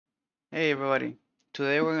Hey everybody,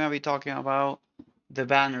 today we're going to be talking about the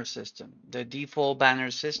banner system, the default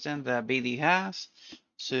banner system that BD has,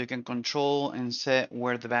 so you can control and set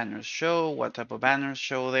where the banners show, what type of banners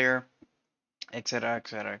show there, etc,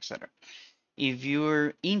 etc, etc. If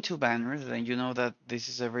you're into banners, then you know that this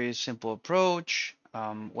is a very simple approach.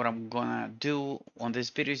 What I'm gonna do on this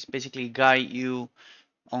video is basically guide you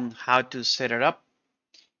on how to set it up,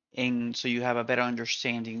 and so you have a better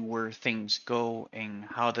understanding where things go and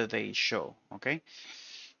how do they show, okay?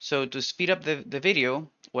 So to speed up the video,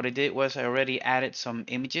 what I did was I already added some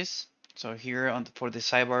images. So here for the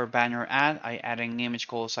sidebar banner ad, I added an image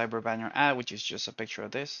called sidebar banner ad, which is just a picture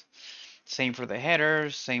of this. Same for the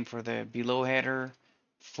headers, same for the below header,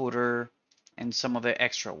 footer, and some of the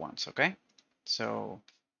extra ones, okay? So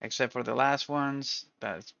except for the last ones,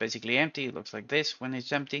 that's basically empty. It looks like this when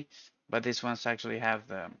it's empty, but these ones actually have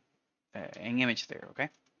an image there, okay?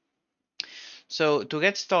 So to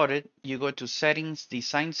get started, you go to settings,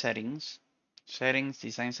 design settings, settings,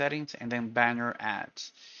 design settings, and then banner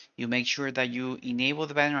ads. You make sure that you enable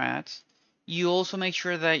the banner ads. You also make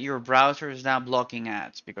sure that your browser is not blocking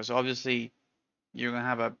ads, because obviously you're gonna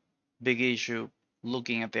have a big issue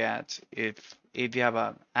looking at the ads if you have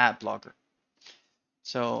an ad blocker.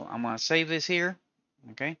 So I'm gonna save this here.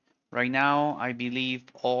 Okay. Right now, I believe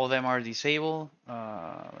all of them are disabled.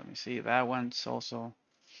 Let me see. That one's also.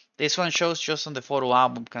 This one shows just on the photo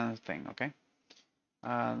album kind of thing. Okay.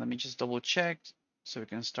 Let me just double check so we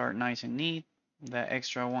can start nice and neat. The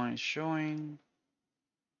extra one is showing.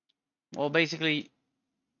 Well, basically,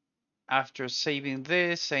 after saving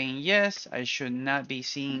this, saying yes, I should not be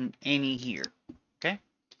seeing any here. Okay.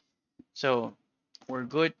 So we're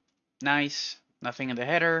good. Nice. Nothing in the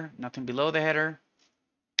header, nothing below the header,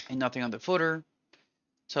 and nothing on the footer.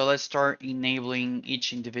 So let's start enabling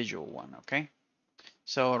each individual one. Okay.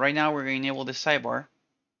 So right now we're going to enable the sidebar.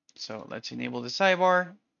 So let's enable the sidebar,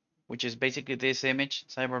 which is basically this image,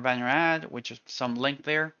 sidebar banner ad, which is some link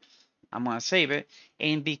there. I'm gonna save it.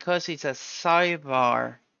 And because it's a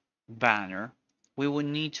sidebar banner, we will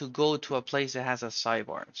need to go to a place that has a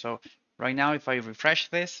sidebar. So right now, if I refresh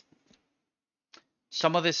this,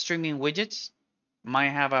 some of the streaming widgets might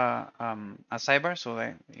have a sidebar, so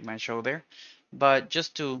that it might show there. But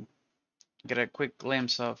just to get a quick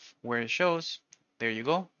glimpse of where it shows, there you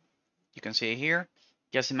go. You can see it here.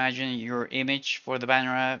 Just imagine your image for the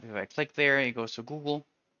banner ad. If I click there, it goes to Google.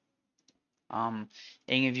 And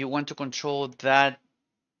if you want to control that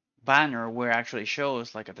banner where it actually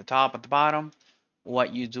shows, like at the top, at the bottom,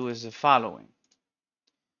 what you do is the following.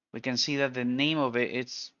 We can see that the name of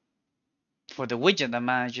it's for the widget that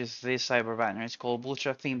manages this cyber banner. It's called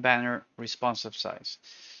Bootstrap Theme Banner Responsive Size.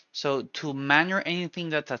 So to manage anything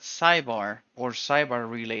that's a sidebar or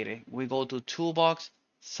sidebar related, we go to Toolbox,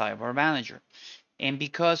 Sidebar Manager. And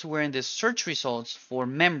because we're in the search results for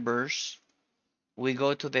members, we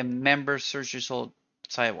go to the member search result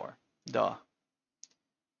sidebar. Duh.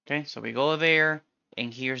 Okay, so we go there,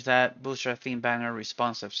 and here's that Bootstrap theme banner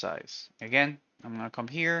responsive size. Again, I'm gonna come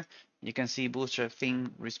here. You can see Bootstrap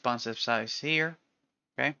theme responsive size here.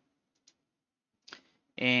 Okay,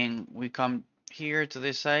 and we come here to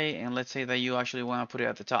this side, and let's say that you actually want to put it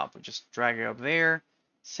at the top. We just drag it up there,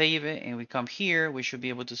 save it, and we come here. We should be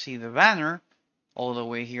able to see the banner all the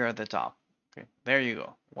way here at the top. Okay, there you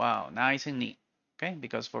go. Wow, nice and neat. Okay,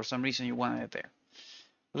 because for some reason you wanted it there.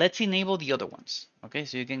 Let's enable the other ones. Okay,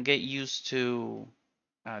 so you can get used to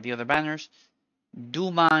the other banners.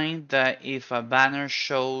 Do mind that if a banner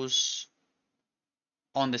shows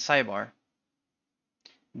on the sidebar,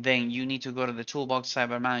 then you need to go to the toolbox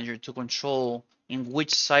sidebar manager to control in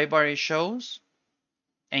which sidebar it shows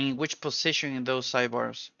and in which position in those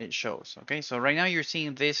sidebars it shows. Okay, so right now you're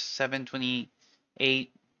seeing this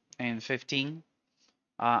 728 and 15.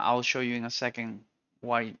 I'll show you in a second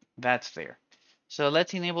why that's there. So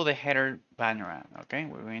let's enable the header banner ad. Okay,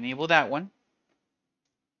 we're going to enable that one.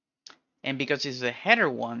 And because it's the header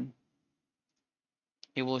one,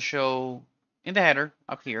 it will show in the header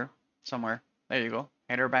up here somewhere. There you go,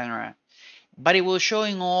 header banner ad. But it will show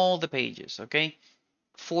in all the pages, okay?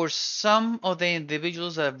 For some of the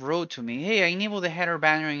individuals that wrote to me, hey, I enabled the header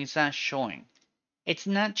banner and it's not showing. It's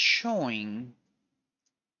not showing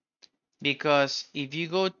because if you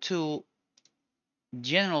go to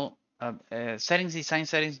general settings, design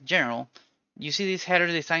settings, general, you see this header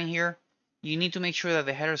design here. You need to make sure that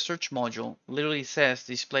the header search module literally says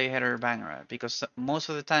display header banner ad, because most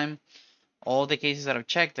of the time, all the cases that I've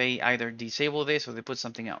checked, they either disable this or they put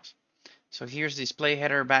something else. So here's display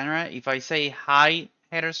header banner ad. If I say hide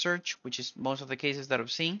header search, which is most of the cases that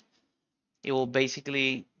I've seen, it will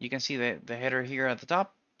basically, you can see the header here at the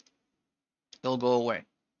top, it'll go away.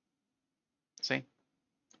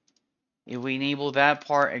 If we enable that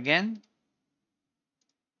part again,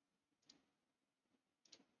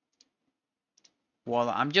 well,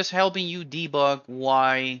 I'm just helping you debug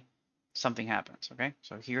why something happens, okay?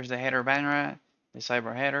 So here's the header banner ad, the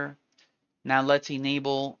sidebar header. Now let's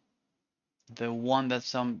enable the one that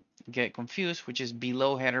some get confused, which is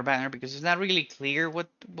below header banner, because it's not really clear what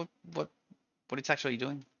it's actually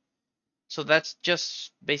doing. So that's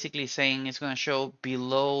just basically saying it's going to show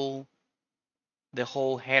below the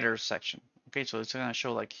whole header section. Okay, so it's going to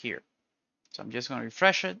show like here. So I'm just going to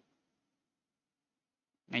refresh it,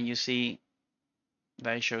 and you see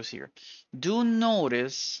that it shows here. Do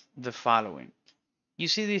notice the following. You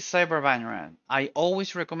see this sidebar banner ad. I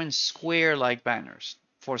always recommend square-like banners.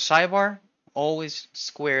 For sidebar, always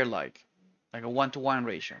square-like, like a 1-to-1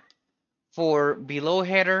 ratio. For below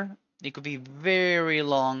header, it could be very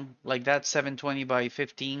long, like that 720 by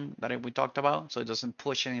 15 that we talked about. So it doesn't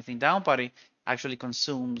push anything down, but it actually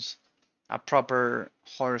consumes a proper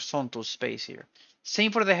horizontal space here.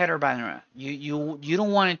 Same for the header banner. You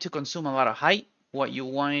don't want it to consume a lot of height. What you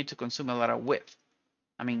want it to consume a lot of width.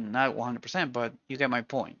 I mean, not 100%, but you get my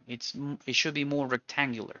point. It should be more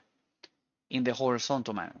rectangular in the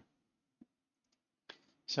horizontal manner.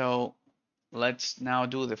 So let's now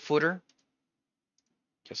do the footer.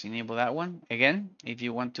 Just enable that one. Again, if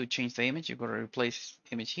you want to change the image, you go to replace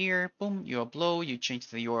image here. Boom, you upload, you change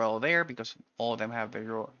the URL there because all of them have their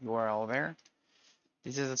URL there.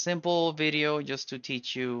 This is a simple video just to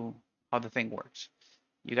teach you how the thing works.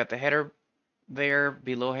 You got the header there,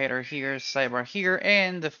 below header here, sidebar here,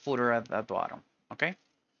 and the footer at the bottom. Okay.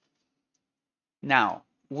 Now,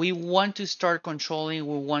 we want to start controlling,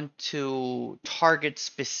 we want to target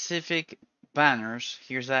specific banners.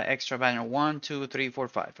 Here's that extra banner 1, 2, 3, 4,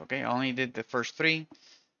 5. Okay, I only did the first 3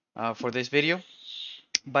 for this video,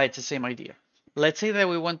 but it's the same idea. Let's say that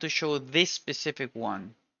we want to show this specific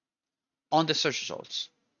one on the search results.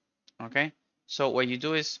 Okay, so what you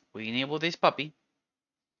do is we enable this puppy,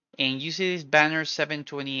 and you see this banner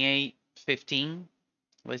 728.15.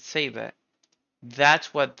 Let's save that.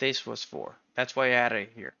 That's what this was for. That's why I added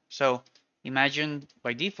it here. So imagine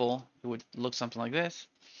by default, it would look something like this.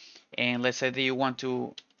 And let's say that you want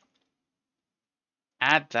to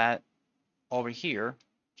add that over here.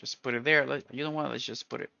 Just put it there. You know what? Let's just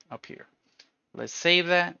put it up here. Let's save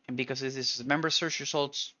that. And because this is member search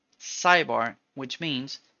results sidebar, which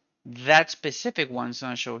means that specific one is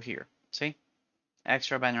going to show here. See?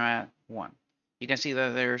 Extra banner ad 1. You can see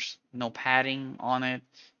that there's no padding on it.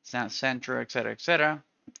 It's not center, etc., etc.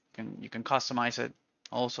 You can customize it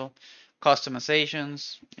also.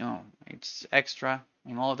 Customizations, it's extra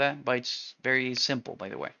and all of that, but it's very simple, by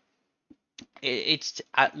the way. It's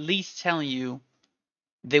at least telling you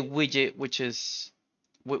the widget which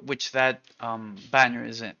that banner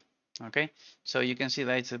is in. Okay, so you can see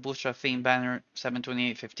that it's a Bootstrap theme banner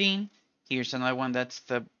 728.15. Here's another one that's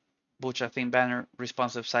the Bootstrap theme banner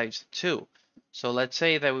responsive size 2. So let's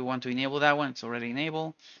say that we want to enable that one. It's already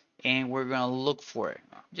enabled, and we're gonna look for it.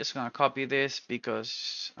 I'm just gonna copy this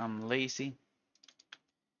because I'm lazy.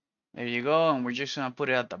 There you go, and we're just gonna put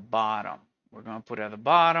it at the bottom. We're gonna put it at the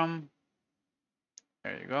bottom.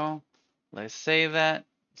 There you go. Let's save that.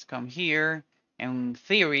 Let's come here. In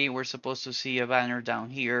theory, we're supposed to see a banner down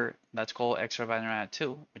here that's called extra banner ad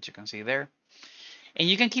 2, which you can see there. And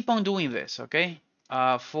you can keep on doing this, okay?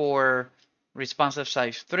 For responsive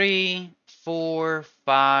size 3, 4,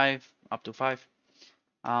 5, up to 5.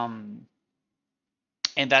 And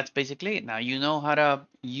that's basically it. Now you know how to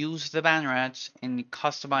use the banner ads and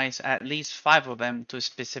customize at least 5 of them to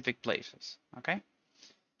specific places, okay?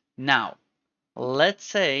 Now, let's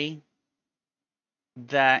say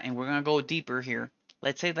that, and we're gonna go deeper here.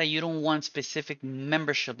 Let's say that you don't want specific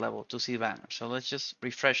membership level to see banners. So let's just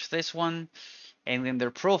refresh this one, and in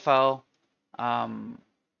their profile,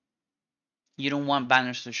 you don't want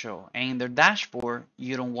banners to show, and in their dashboard,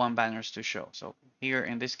 you don't want banners to show. So here,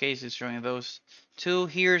 in this case, it's showing those 2.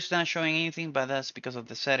 Here it's not showing anything, but that's because of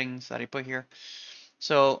the settings that I put here.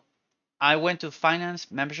 So I went to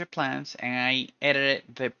finance membership plans, and I edited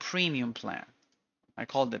the premium plan. I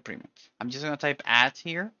called it premium. I'm just gonna type add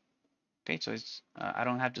here. Okay, so it's I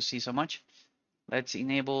don't have to see so much. Let's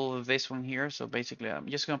enable this one here. So basically, I'm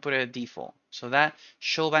just gonna put it at default. So that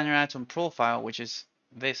show banner ads on profile, which is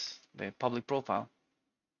this, the public profile,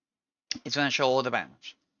 it's gonna show all the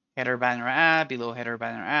banners. Header banner ad, below header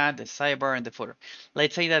banner ad, the sidebar, and the footer.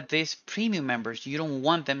 Let's say that these premium members, you don't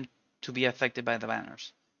want them to be affected by the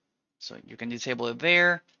banners. So you can disable it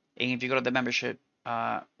there. And if you go to the membership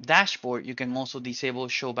dashboard, you can also disable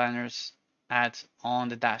show banners ads on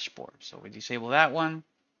the dashboard. So we disable that one,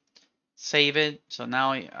 save it. So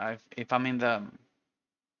now if I'm in the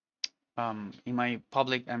in my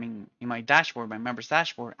public, in my dashboard, my members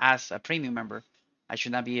dashboard, as a premium member, I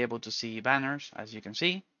should not be able to see banners, as you can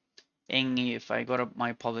see. And if I go to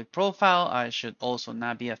my public profile, I should also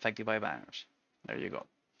not be affected by banners. There you go.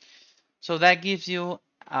 So that gives you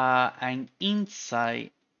an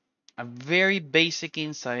insight, a very basic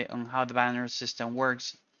insight on how the banner system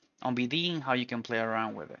works on BD and how you can play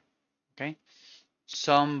around with it. Okay.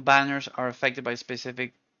 Some banners are affected by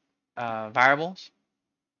specific variables,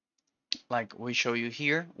 like we show you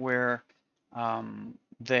here, where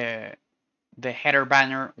the header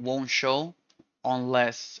banner won't show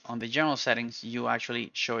unless on the general settings you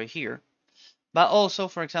actually show it here. But also,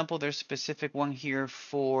 for example, there's a specific one here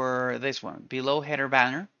for this one, below header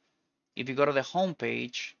banner. If you go to the home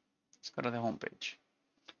page, let's go to the home page.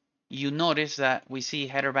 You notice that we see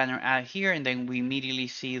header banner ad here, and then we immediately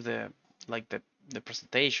see the like the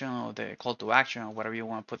presentation or the call to action or whatever you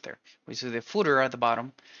want to put there. We see the footer at the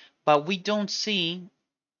bottom, but we don't see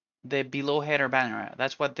the below header banner ad.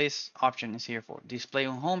 That's what this option is here for. Display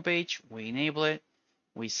on home page, we enable it,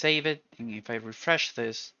 we save it, and if I refresh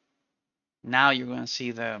this, now you're going to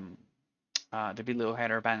see the below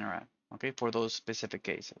header banner ad, okay, for those specific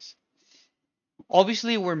cases.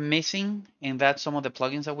 Obviously, we're missing, and that's some of the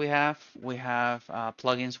plugins that we have. We have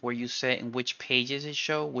plugins where you set in which pages it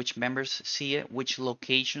show, which members see it, which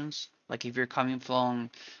locations. Like if you're coming from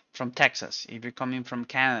Texas, if you're coming from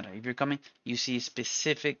Canada, if you're coming, you see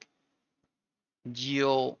specific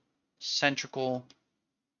geocentrical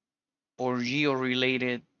or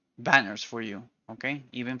geo-related banners for you. Okay,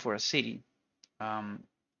 even for a city. Um,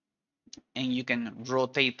 and you can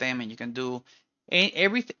rotate them and you can do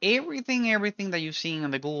everything that you've seen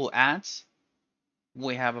on the Google Ads.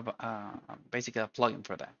 We have basically a plugin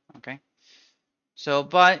for that. Okay, so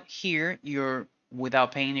but here you're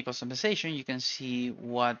without paying any customization, you can see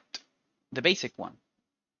what the basic one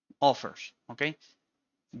offers. Okay,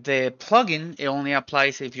 the plugin, it only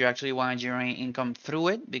applies if you actually want to generate income through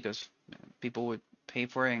it, because people would pay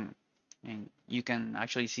for it, and you can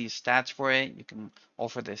actually see stats for it. You can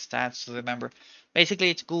offer the stats to the member. Basically,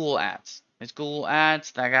 it's Google Ads. It's Google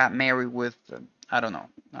Ads that got married with, I don't know,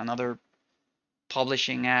 another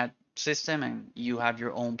publishing ad system, and you have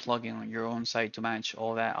your own plugin on your own site to manage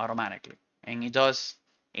all that automatically. And it does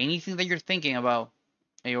anything that you're thinking about,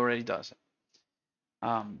 it already does it.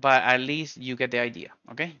 But at least you get the idea,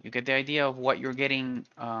 okay? You get the idea of what you're getting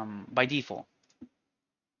by default.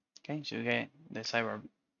 Okay, so you get the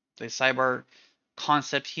cyber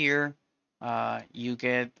concept here. You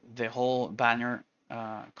get the whole banner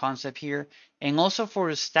concept here, and also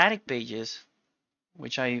for static pages,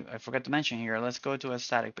 which I forgot to mention here. Let's go to a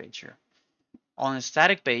static page here. On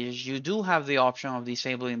static pages, you do have the option of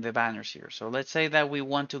disabling the banners here. So let's say that we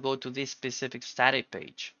want to go to this specific static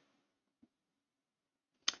page,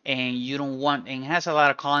 and you don't want, and it has a lot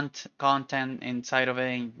of content inside of it,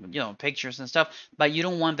 and, you know, pictures and stuff, but you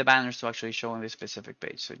don't want the banners to actually show on this specific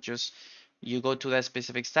page. So just you go to that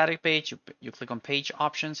specific static page, you click on page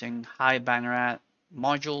options and hide banner ad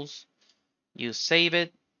modules, you save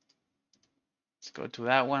it. Let's go to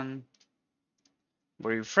that one,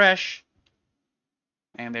 we refresh,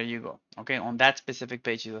 and there you go. Okay, on that specific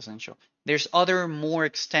page it doesn't show. There's other more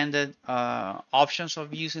extended options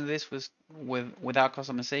of using this without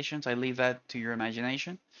customizations. I leave that to your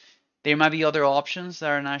imagination. There might be other options that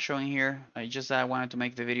are not showing here. I just wanted to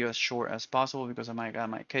make the video as short as possible because I got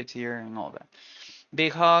my kids here and all that.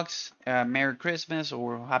 Big hugs, Merry Christmas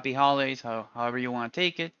or Happy Holidays, however you want to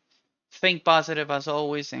take it. Think positive as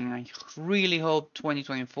always, and I really hope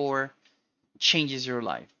 2024 changes your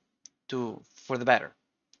life for the better.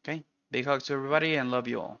 Okay? Big hugs to everybody and love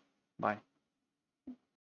you all. Bye.